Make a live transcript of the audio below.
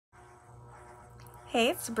Hey,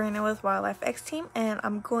 it's Sabrina with Wildlife X Team, and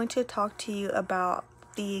I'm going to talk to you about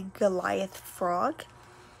the Goliath frog.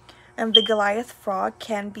 And the Goliath frog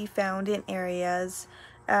can be found in areas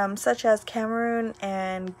such as Cameroon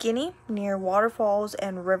and Guinea, near waterfalls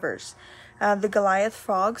and rivers. The Goliath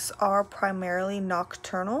frogs are primarily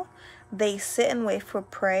nocturnal. They sit and wait for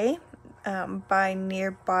prey by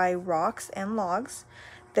nearby rocks and logs.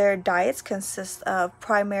 Their diets consist of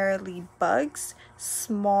primarily bugs,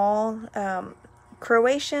 small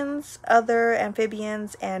crustaceans, other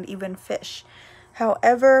amphibians, and even fish.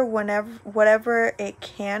 However, whatever it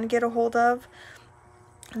can get a hold of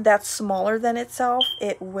that's smaller than itself,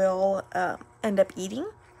 it will end up eating.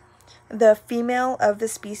 The female of the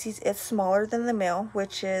species is smaller than the male,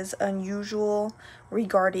 which is unusual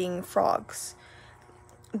regarding frogs.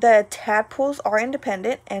 The tadpoles are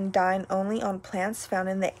independent and dine only on plants found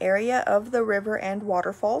in the area of the river and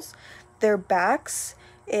waterfalls. Their backs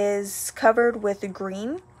is covered with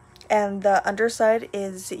green and the underside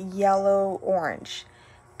is yellow-orange.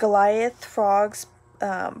 Goliath frogs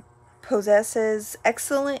possesses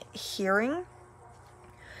excellent hearing.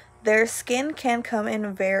 Their skin can come in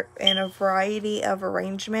a variety of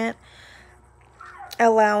arrangement,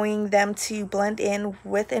 allowing them to blend in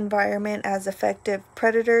with environment as effective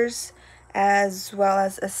predators as well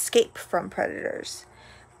as escape from predators.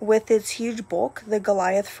 With its huge bulk, the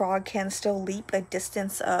Goliath frog can still leap a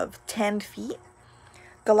distance of 10 feet.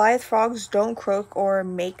 Goliath frogs don't croak or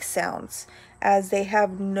make sounds as they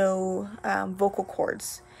have no vocal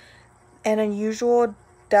cords. An unusual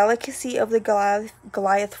delicacy of the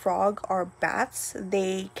Goliath frog are bats.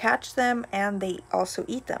 They catch them and they also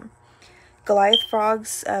eat them. Goliath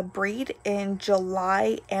frogs breed in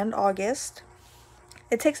July and August.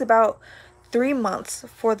 It takes about 3 months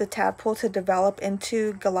for the tadpole to develop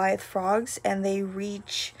into Goliath frogs, and they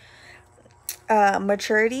reach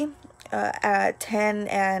maturity at 10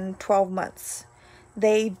 and 12 months.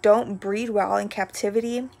 They don't breed well in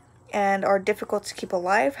captivity and are difficult to keep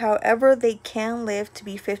alive. However, they can live to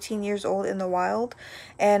be 15 years old in the wild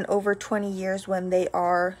and over 20 years when they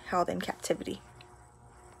are held in captivity.